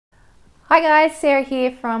Hi guys, Sarah here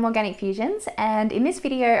from Organic Fusions, and in this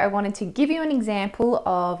video I wanted to give you an example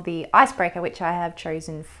of the icebreaker which I have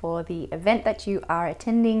chosen for the event that you are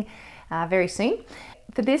attending very soon.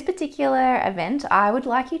 For this particular event I would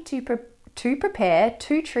like you to prepare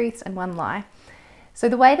 2 truths and 1 lie. So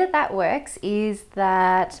the way that works is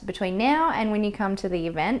that between now and when you come to the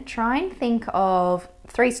event, try and think of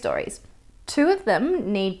 3 stories. 2 of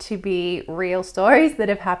them need to be real stories that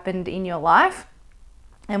have happened in your life,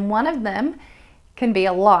 and 1 of them can be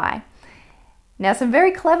a lie. Now, some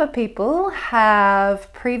very clever people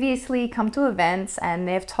have previously come to events and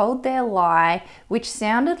they've told their lie, which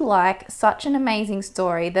sounded like such an amazing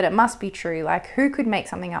story that it must be true. Like, who could make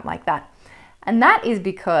something up like that? And that is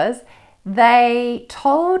because they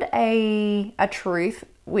told a truth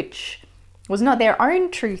which was not their own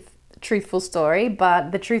truthful story,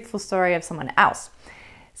 but the truthful story of someone else.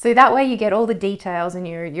 So that way you get all the details and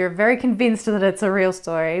you're very convinced that it's a real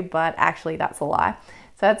story, but actually that's a lie.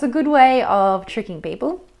 So that's a good way of tricking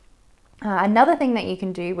people. Another thing that you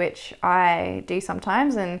can do, which I do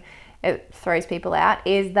sometimes and it throws people out,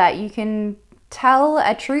 is that you can tell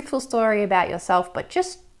a truthful story about yourself, but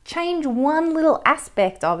just change one little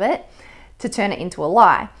aspect of it to turn it into a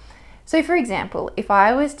lie. So for example, if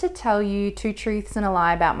I was to tell you 2 truths and a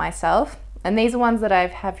lie about myself, and these are ones that I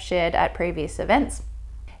have shared at previous events,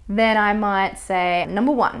 then I might say,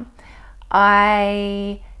 number 1,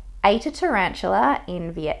 I ate a tarantula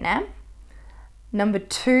in Vietnam. Number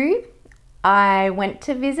 2, I went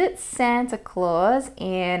to visit Santa Claus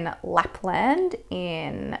in Lapland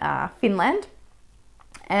in Finland.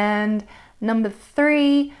 And number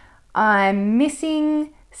 3, I'm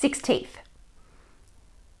missing 6 teeth.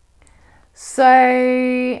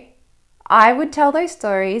 So I would tell those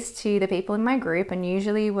stories to the people in my group, and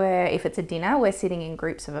usually if it's a dinner, we're sitting in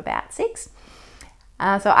groups of about 6.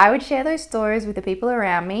 So I would share those stories with the people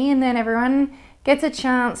around me, and then everyone gets a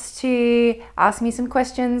chance to ask me some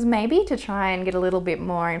questions, maybe to try and get a little bit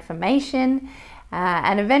more information.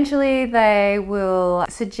 And eventually they will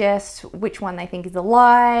suggest which one they think is a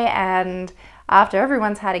lie, and after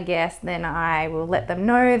everyone's had a guess, then I will let them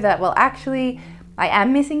know that, well, actually, I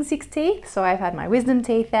am missing 6 teeth, so I've had my wisdom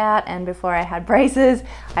teeth out, and before I had braces,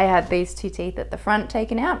 I had these 2 teeth at the front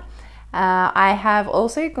taken out. I have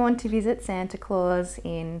also gone to visit Santa Claus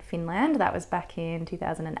in Finland. That was back in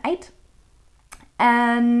 2008.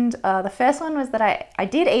 And the first one was that I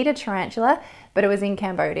did eat a tarantula, but it was in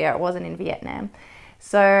Cambodia, it wasn't in Vietnam.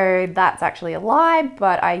 So that's actually a lie,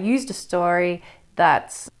 but I used a story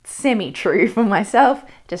that's semi-true for myself,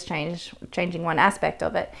 just changing one aspect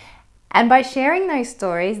of it. And by sharing those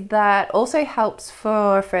stories, that also helps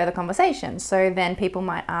for further conversations. So then people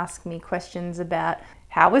might ask me questions about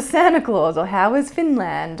how was Santa Claus, or how was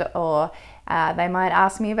Finland, or they might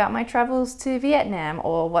ask me about my travels to Vietnam,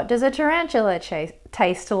 or what does a tarantula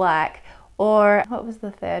taste like, or what was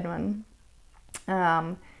the third one?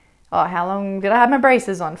 Oh, how long did I have my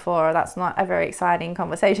braces on for? That's not a very exciting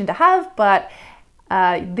conversation to have, but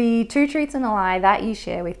the 2 truths and a lie that you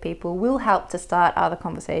share with people will help to start other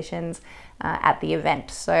conversations at the event.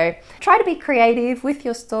 So try to be creative with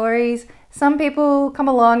your stories. Some people come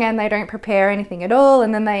along and they don't prepare anything at all,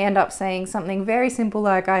 and then they end up saying something very simple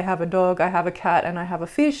like, I have a dog, I have a cat, and I have a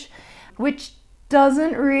fish, which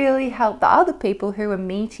doesn't really help the other people who are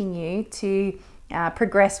meeting you to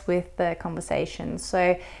progress with the conversation.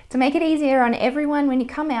 So to make it easier on everyone when you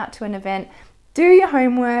come out to an event, do your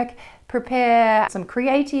homework, prepare some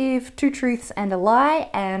creative 2 truths and a lie,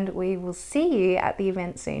 and we will see you at the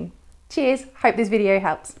event soon. Cheers, hope this video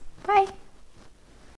helps. Bye.